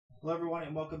Hello, everyone,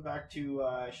 and welcome back to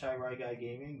ShyRyGuy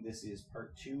Gaming. This is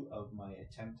part 2 of my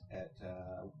attempt at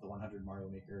the 100 Mario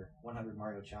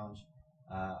Challenge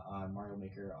on Mario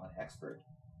Maker on Expert.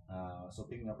 So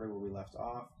picking up right where we left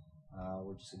off,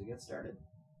 we're just going to get started.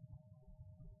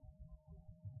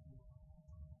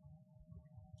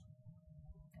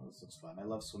 Oh, this looks fun. I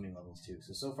love swimming levels too.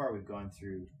 So far we've gone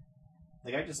through,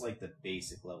 I just like the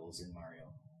basic levels in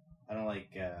Mario. I don't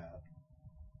like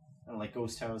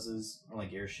ghost houses. I don't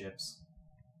like airships.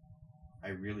 I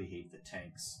really hate the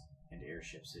tanks and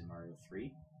airships in Mario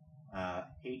 3.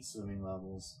 Hate swimming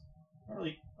levels. Not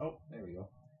really. Oh, there we go.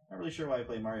 Not really sure why I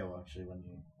play Mario actually when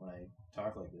I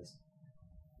talk like this.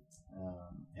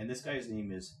 And this guy's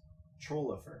name is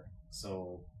Trollifer,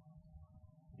 so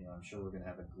I'm sure we're gonna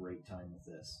have a great time with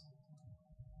this.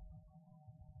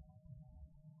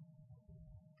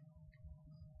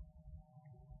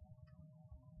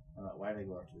 Why did I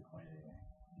go after the coin anyway?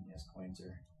 And yes, coins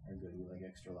are good. We like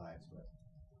extra lives, but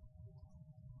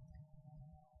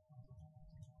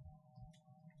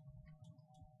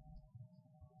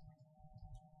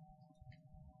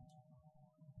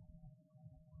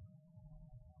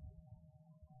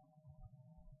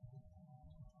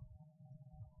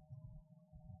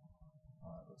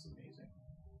oh, that looks amazing.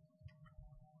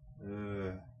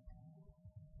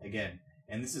 Again,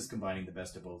 and this is combining the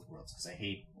best of both worlds, because I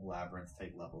hate labyrinth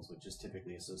type levels, which is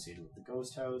typically associated with the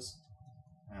ghost house.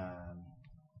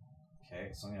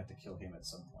 Okay, so I'm gonna have to kill him at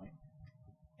some point,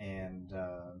 and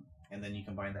then you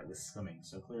combine that with swimming.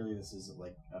 So clearly, this is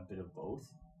like a bit of both.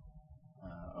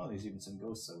 Oh, there's even some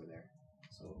ghosts over there.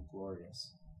 So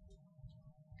glorious.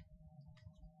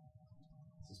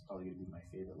 This is probably gonna be my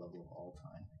favorite level of all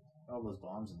time. All those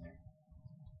bombs in there.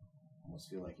 Almost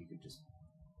feel like you could just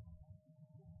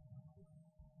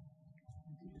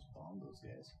bomb those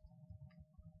guys.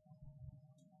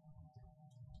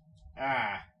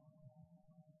 Ah!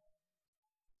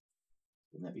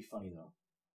 Wouldn't that be funny though?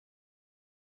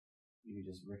 You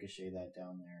could just ricochet that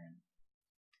down there and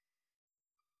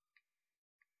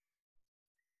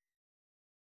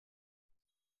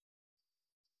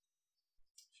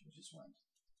she just went.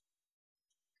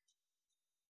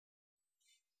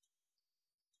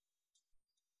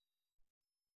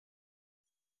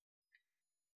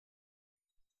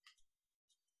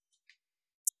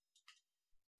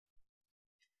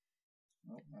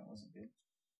 Nope, that wasn't good.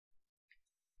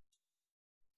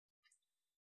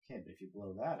 Okay, but if you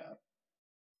blow that up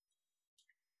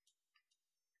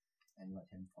and let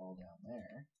him fall down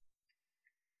there,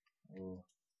 oh.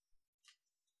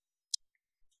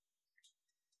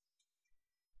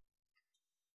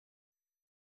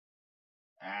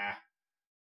 Ah!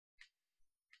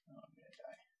 Oh, I'm gonna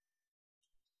die.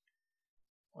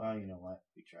 Well, you know what?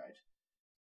 We tried.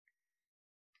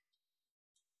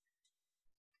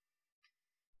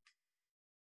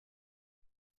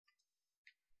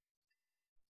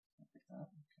 Like that.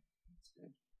 Okay, that's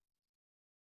good.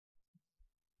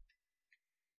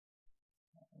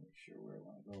 Not really sure where I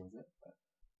want to go with it, but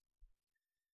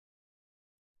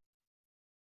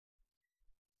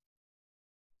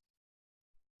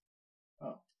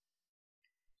oh,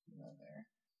 do that there.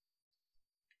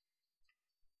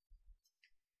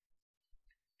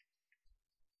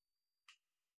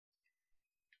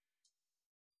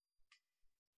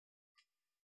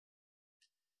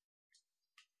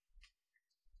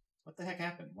 What the heck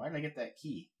happened? Why did I get that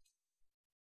key?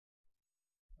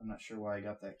 I'm not sure why I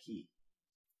got that key.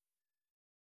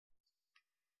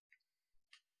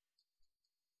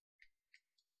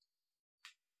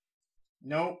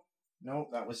 Nope.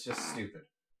 Nope, that was just stupid.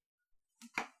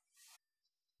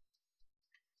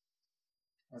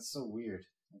 That's so weird.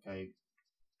 How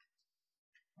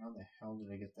the hell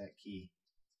did I get that key?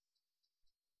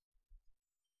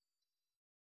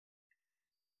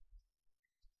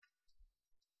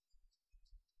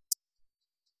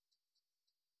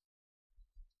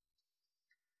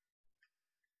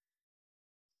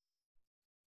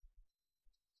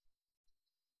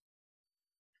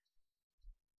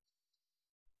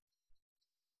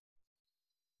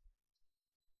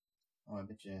 Oh, I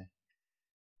bet you.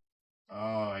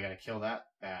 Oh, I gotta kill that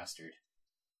bastard.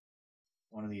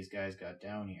 One of these guys got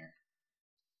down here.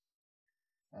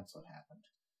 That's what happened.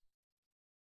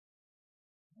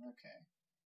 Okay.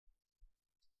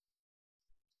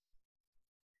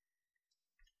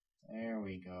 There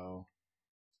we go.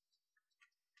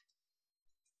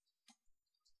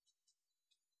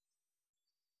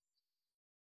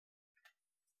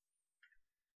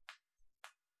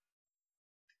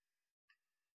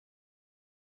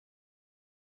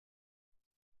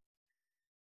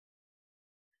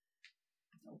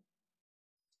 Nope.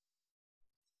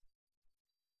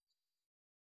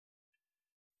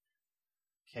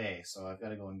 Okay, so I've got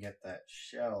to go and get that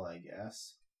shell, I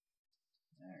guess.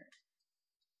 There.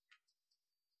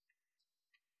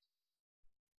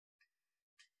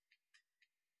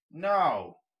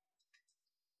 No!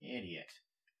 Idiot.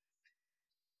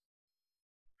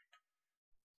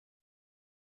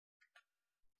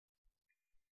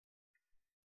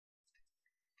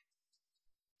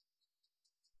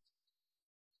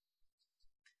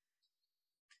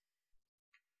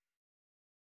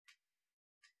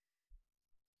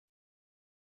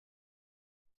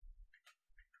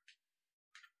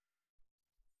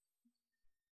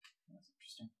 That's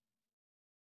interesting.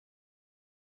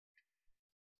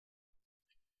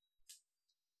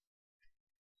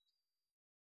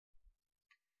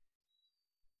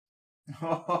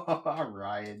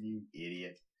 Ryan, you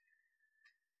idiot.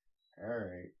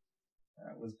 Alright.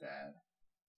 That was bad.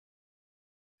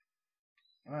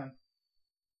 Come on.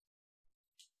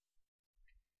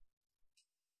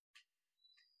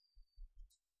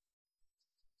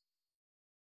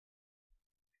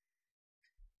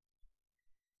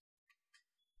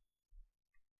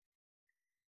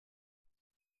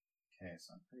 Okay,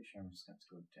 so I'm pretty sure I'm just going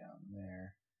to go down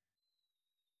there.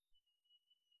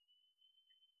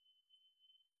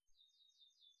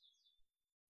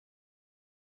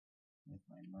 With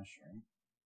my mushroom.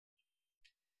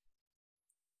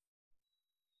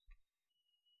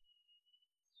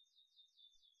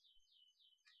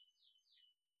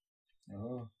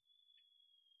 Oh.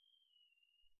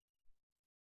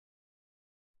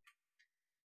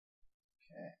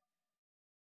 Okay.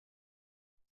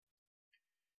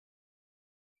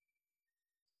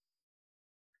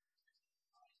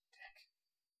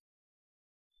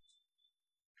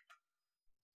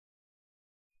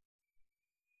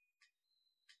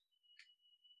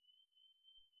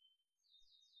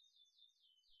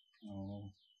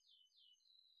 Oh.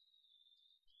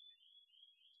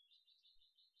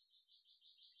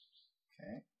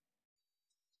 Okay.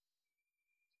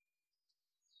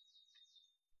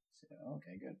 So,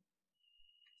 okay, good.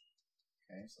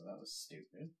 Okay, so that was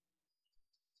stupid.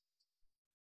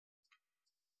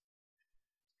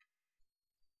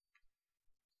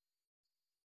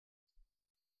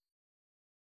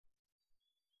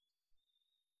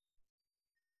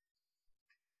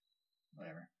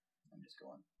 Whatever. I'm just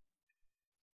going.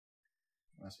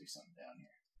 There must be something down here.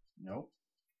 Nope.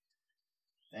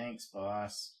 Thanks,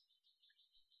 boss.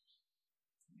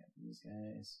 Got these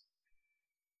guys.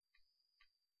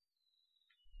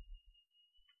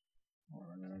 We're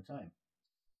running out of time.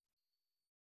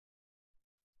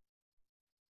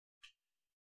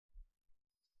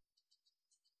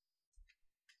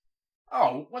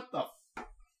 Oh, what the f...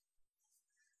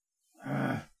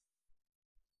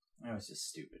 That was just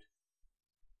stupid.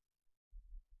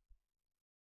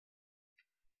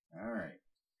 Alright.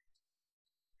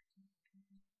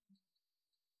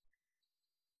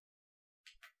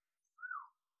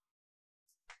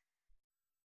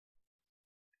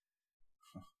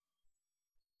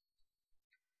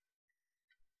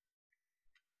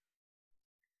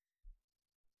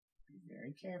 Be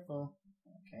very careful.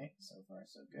 Okay, so far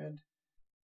so good.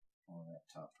 Oh, that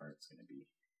top part's gonna be...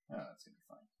 Oh, that's gonna be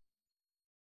fine.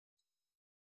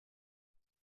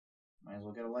 Might as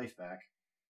well get a life back.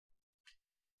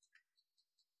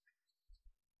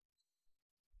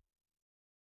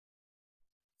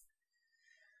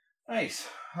 Nice.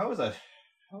 How was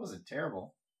it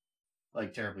terrible?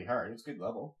 Like, terribly hard. It was a good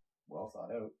level. Well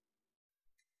thought out.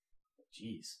 But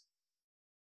jeez.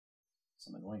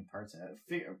 Some annoying parts in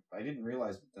it. I didn't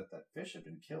realize that fish had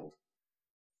been killed.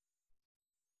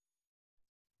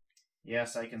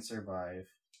 Yes, I can survive.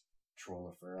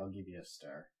 Trollifer, I'll give you a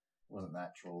star. Wasn't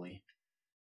that trolly.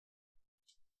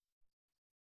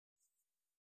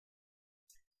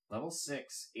 Level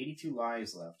 6, 82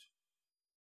 lives left.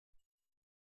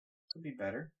 Could be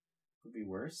better. Could be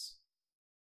worse.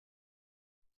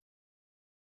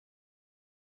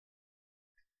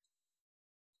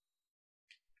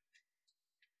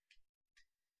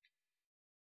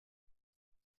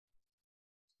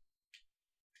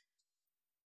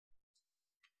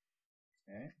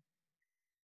 Okay.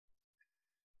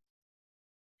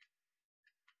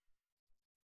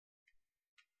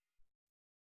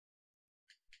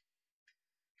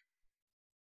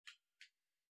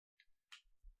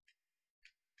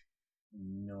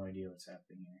 No idea what's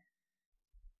happening here.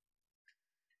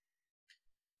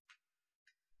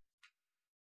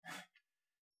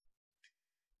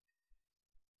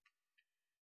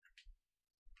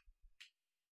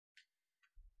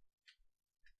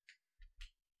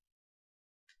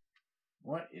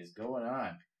 What is going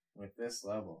on with this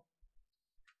level?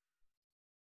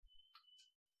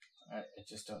 I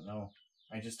just don't know.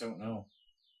 I just don't know.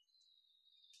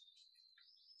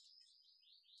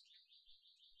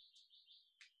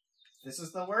 This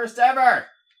is the worst ever!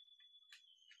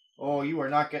 Oh, you are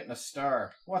not getting a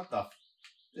star. What the...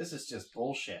 This is just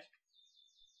bullshit.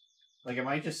 Like, am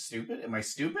I just stupid? Am I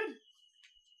stupid?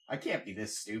 I can't be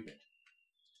this stupid.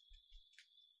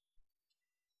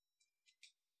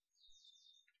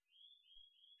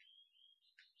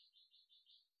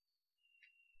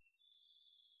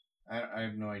 I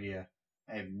have no idea.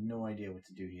 I have no idea what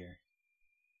to do here.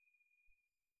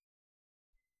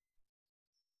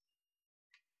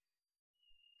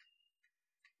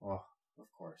 Oh,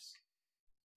 of course.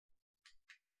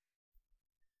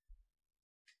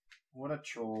 What a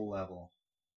troll level.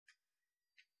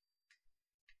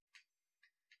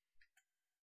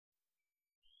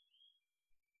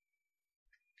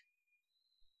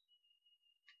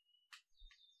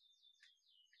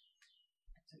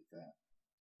 I'll take that.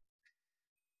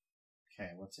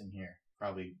 Okay, what's in here?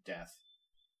 Probably death.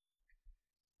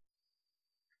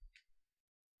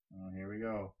 Oh, here we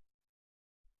go.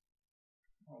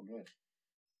 Oh, good.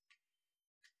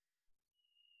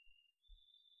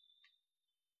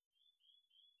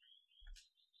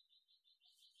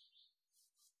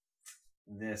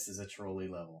 This is a trolley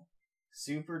level.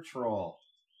 Super troll.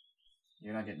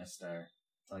 You're not getting a star. I'm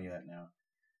telling you that now.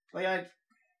 Like,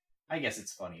 I guess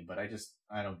it's funny, but I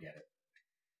don't get it.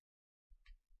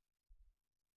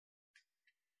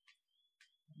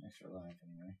 An extra life,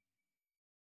 anyway.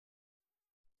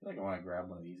 I feel like I want to grab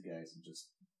one of these guys and just...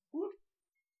 Whoop.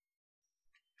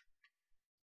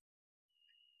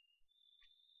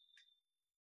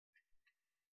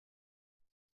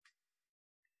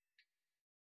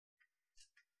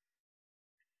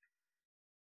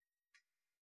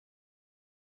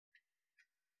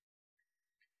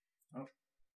 Oh.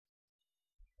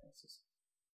 That's just...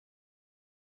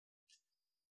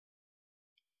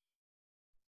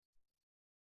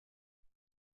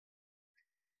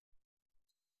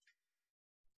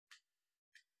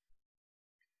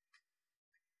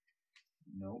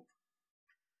 Nope.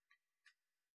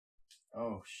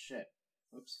 Oh, shit.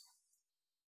 Oops.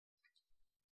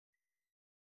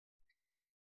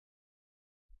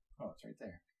 Oh, it's right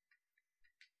there.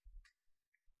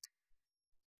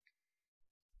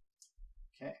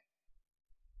 Okay.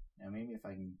 Now maybe if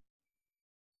I can...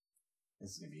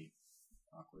 This is going to be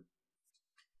awkward.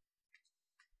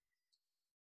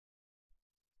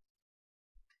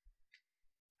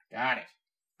 Got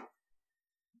it.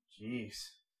 Jeez.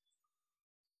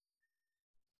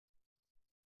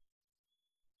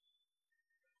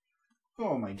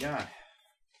 Oh my god.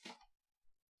 This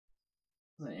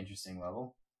is an interesting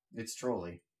level. It's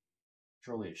trolley.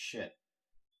 Trolley is shit.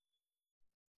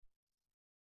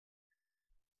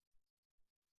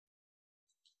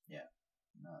 Yeah.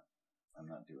 I'm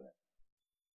not doing it.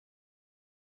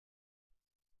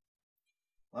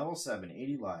 Level 7,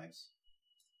 80 lives.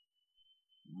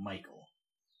 Michael.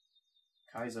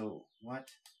 Kaizo. What?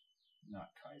 Not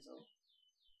Kaizo.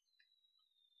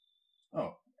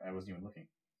 Oh, I wasn't even looking.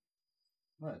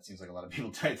 Well, it seems like a lot of people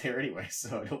died there anyway,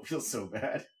 so I don't feel so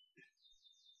bad.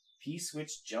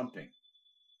 P-switch jumping.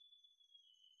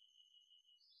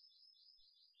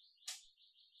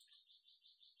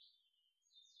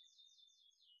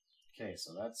 Okay,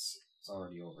 so it's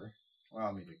already over.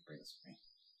 Well, maybe I can bring this with me.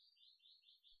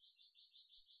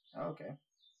 Oh, okay.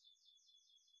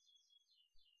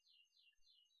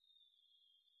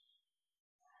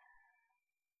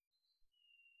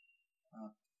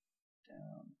 Up,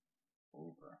 down,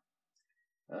 over.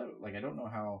 Oh, like, I don't know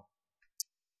how...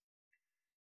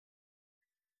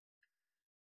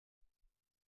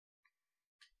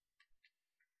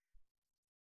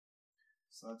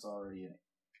 So that's already in it.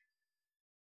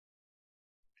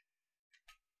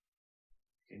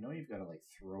 Okay, now you've got to, like,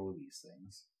 throw these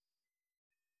things.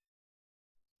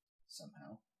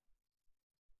 Somehow.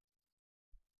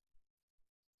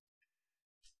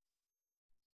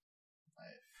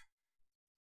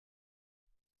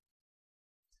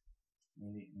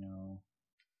 Maybe, no.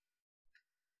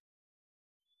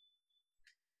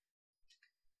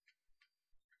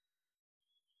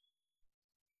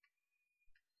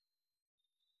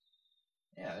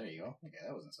 Yeah, there you go. Okay,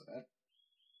 that wasn't so bad.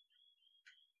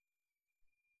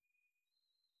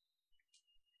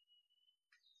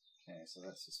 Okay, so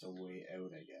that's just a way out,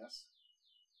 I guess.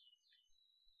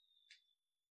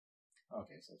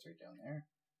 Okay, so it's right down there.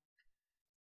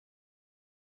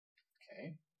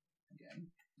 Okay,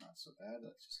 again, not so bad.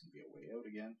 That's just going to be a way out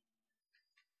again.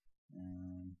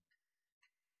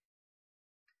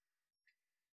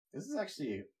 This is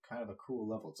actually kind of a cool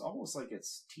level. It's almost like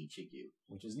it's teaching you,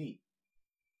 which is neat.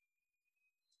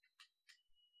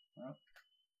 Oh.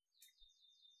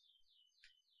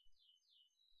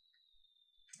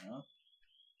 Oh.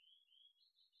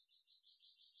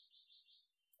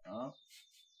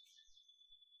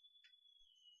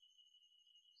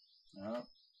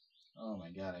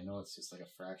 god, I know it's just like a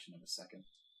fraction of a second.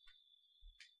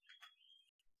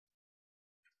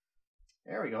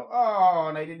 There we go. Oh,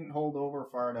 and I didn't hold over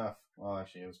far enough. Well,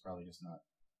 actually, it was probably just not.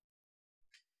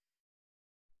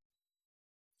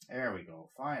 There we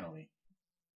go, finally.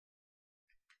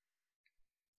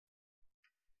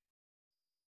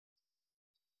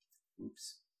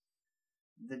 Oops.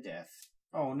 The death.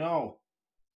 Oh no!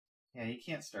 Yeah, you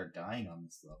can't start dying on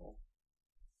this level.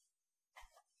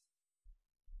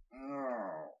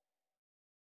 Oh.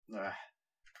 Ugh.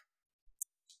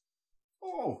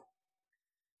 Oh!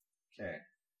 Okay,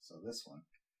 so this one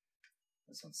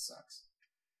sucks.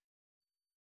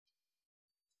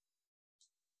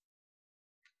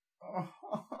 Oh,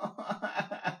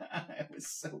 it was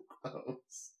so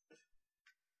close.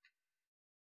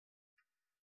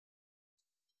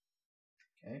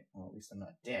 Okay, well at least I'm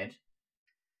not dead.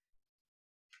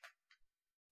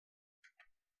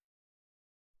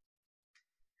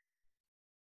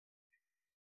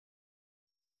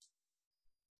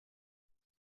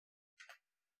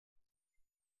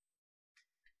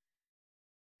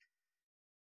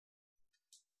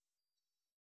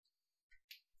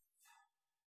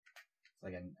 It's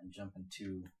like I'm jumping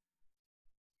too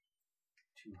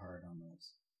hard on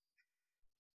those.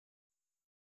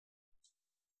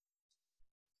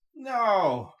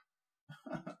 No!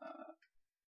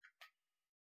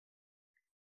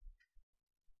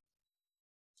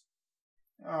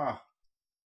 Oh,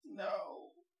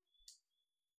 no.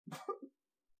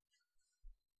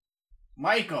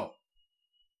 Michael!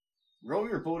 Row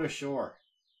your boat ashore.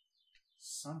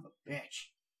 Son of a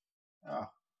bitch. Oh,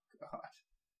 God.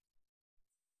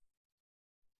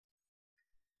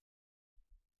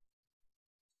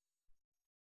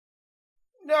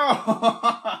 No!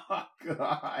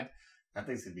 God. That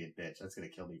thing's gonna be a bitch. That's gonna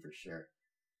kill me for sure.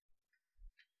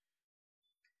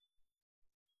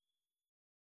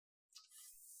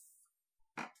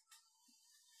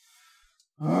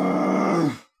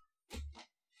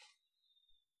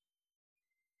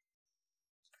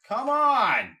 Come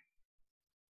on!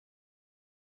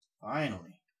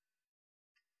 Finally.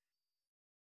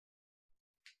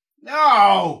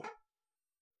 No!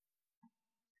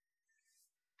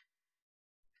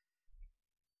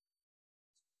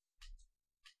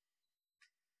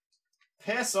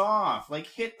 Piss off! Like,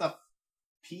 hit the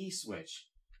P switch.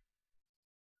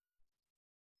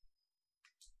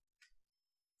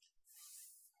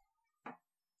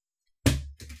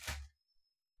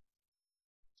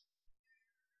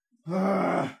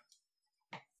 No!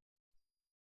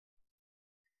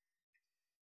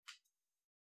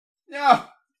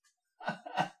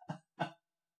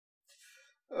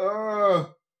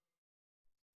 Oh.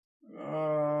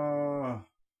 Oh.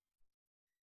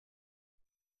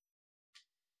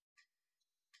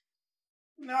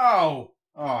 No!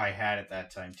 Oh, I had it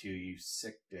that time too, you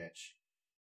sick bitch.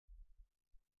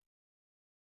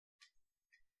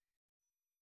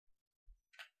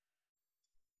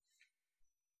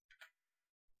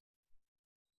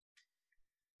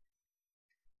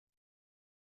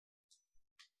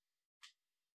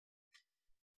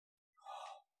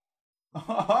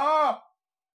 Oh!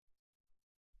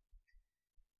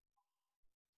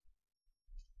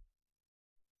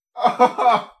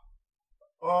 Oh!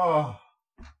 Oh!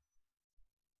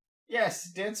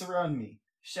 Yes, dance around me.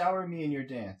 Shower me in your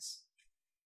dance.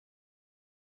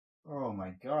 Oh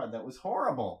my god, that was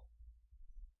horrible.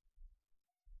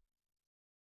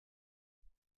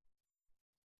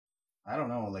 I don't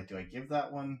know, like, do I give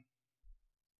that one?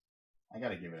 I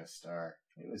gotta give it a star.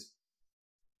 It was...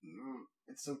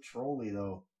 It's so trolly,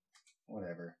 though.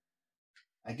 Whatever.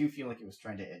 I do feel like it was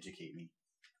trying to educate me.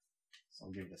 So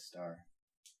I'll give it a star.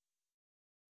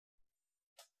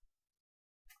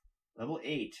 Level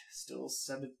 8. Still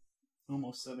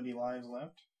almost 70 lives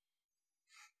left.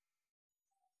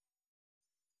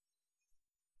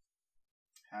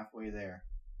 Halfway there.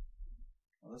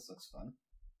 Well, this looks fun.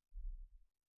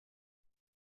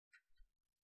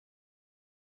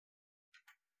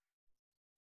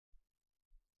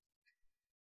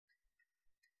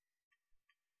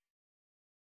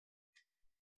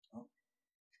 Oh.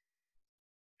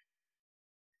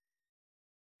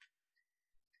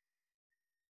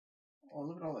 Oh,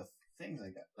 look at all the things I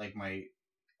got. Like, my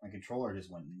controller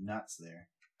just went nuts there.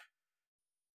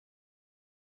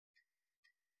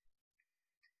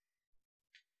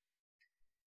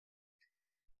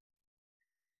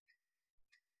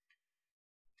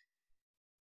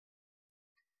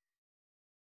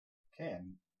 Okay,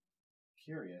 I'm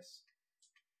curious.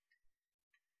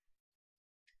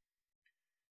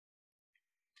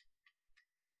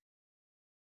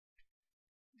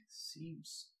 It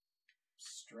seems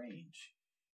strange.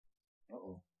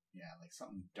 Uh-oh. Yeah, like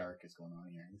something dark is going on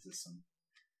here. This is some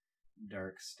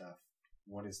dark stuff.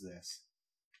 What is this?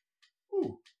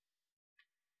 Ooh.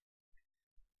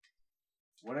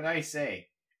 What did I say?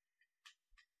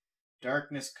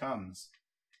 Darkness comes.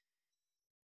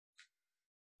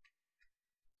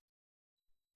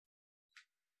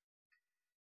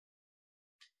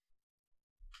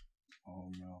 Oh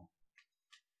no.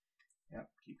 Yep,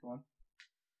 keep going.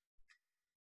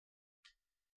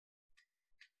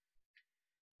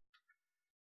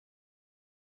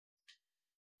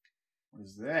 What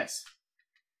is this?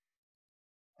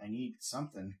 I need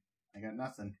something. I got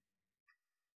nothing.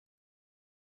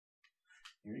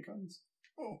 Here he comes.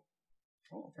 Oh.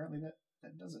 Oh, apparently that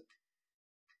does it.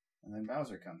 And then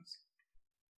Bowser comes.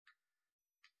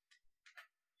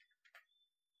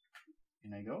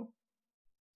 Can I go?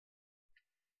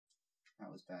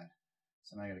 That was bad.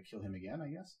 So now I gotta kill him again, I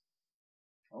guess?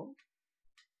 Oh.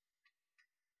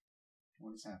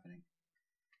 What is happening?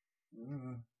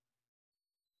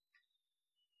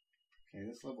 Okay,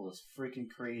 this level is freaking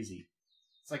crazy.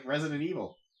 It's like Resident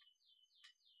Evil.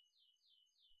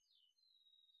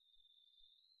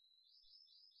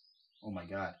 Oh my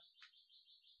god.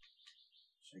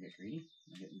 Should I get greedy?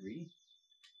 Am I getting greedy?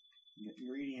 I'm getting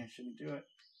greedy. I shouldn't do it.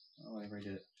 Oh, whatever, I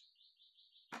did it.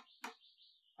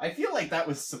 I feel like that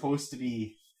was supposed to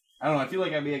be... I don't know, I feel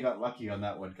like I may have got lucky on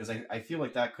that one, because I feel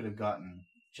like that could have gotten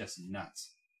just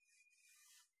nuts.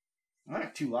 I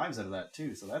got 2 lives out of that,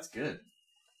 too, so that's good.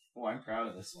 Oh, I'm proud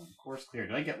of this one. Course clear.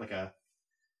 Did I get like a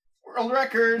world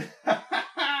record?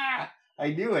 I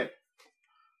knew it.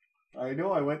 I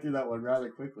know I went through that one rather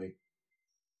quickly.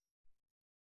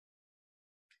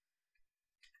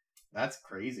 That's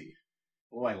crazy.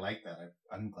 Oh, I like that.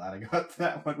 I'm glad I got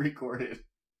that one recorded.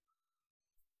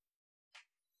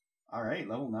 Alright,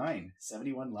 level 9.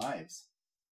 71 lives.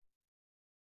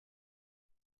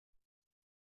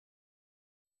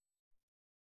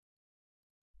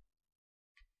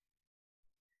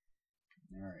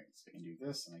 Alright, so I can do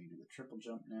this, and I can do the triple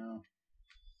jump now.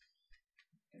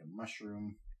 Get a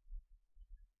mushroom.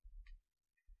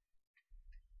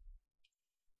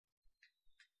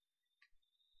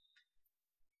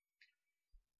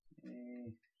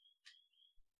 Okay.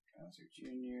 Bowser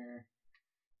Jr.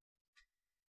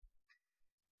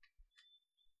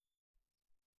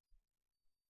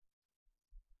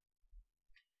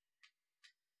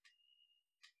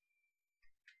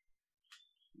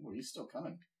 Oh, he's still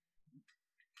coming.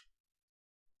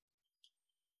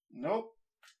 Nope.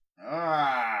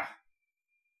 Ah!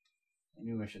 I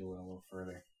knew I should have went a little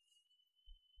further.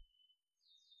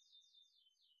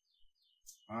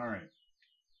 Alright.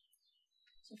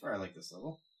 So far I like this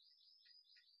level.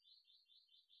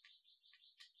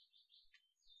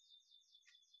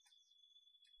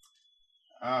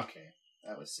 Okay.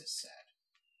 That was just sad.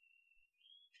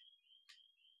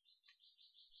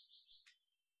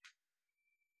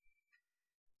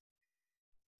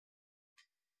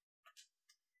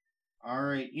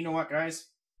 Alright, you know what, guys?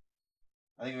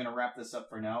 I think I'm going to wrap this up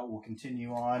for now. We'll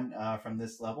continue on from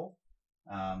this level.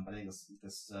 But I think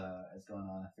this has gone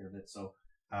on a fair bit. So,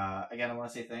 again, I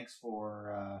want to say thanks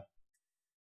for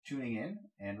tuning in.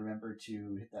 And remember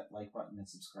to hit that like button and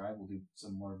subscribe. We'll do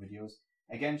some more videos.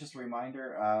 Again, just a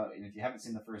reminder, and if you haven't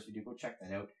seen the first video, go check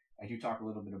that out. I do talk a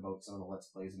little bit about some of the Let's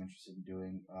Plays I'm interested in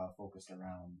doing, focused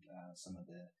around some of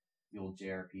the old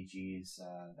JRPGs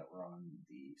that were on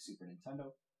the Super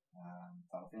Nintendo.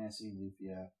 Final Fantasy,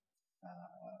 Lufia,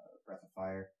 Breath of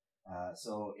Fire.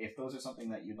 So if those are something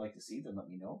that you'd like to see, then let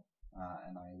me know,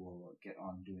 and I will get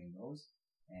on doing those.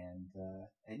 And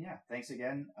yeah, thanks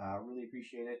again. Really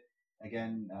appreciate it.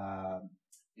 Again,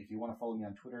 if you want to follow me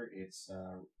on Twitter, it's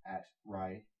at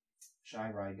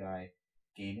ShyRyGuy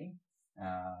Gaming.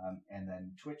 And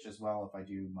then Twitch as well. If I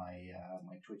do my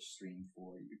my Twitch stream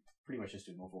for you, pretty much just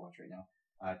doing Overwatch right now.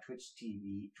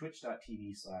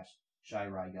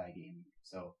 Twitch.tv/ShyRyGuy Gaming.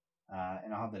 So,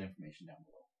 and I'll have that information down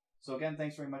below. So again,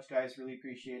 thanks very much, guys. Really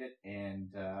appreciate it,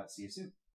 and see you soon.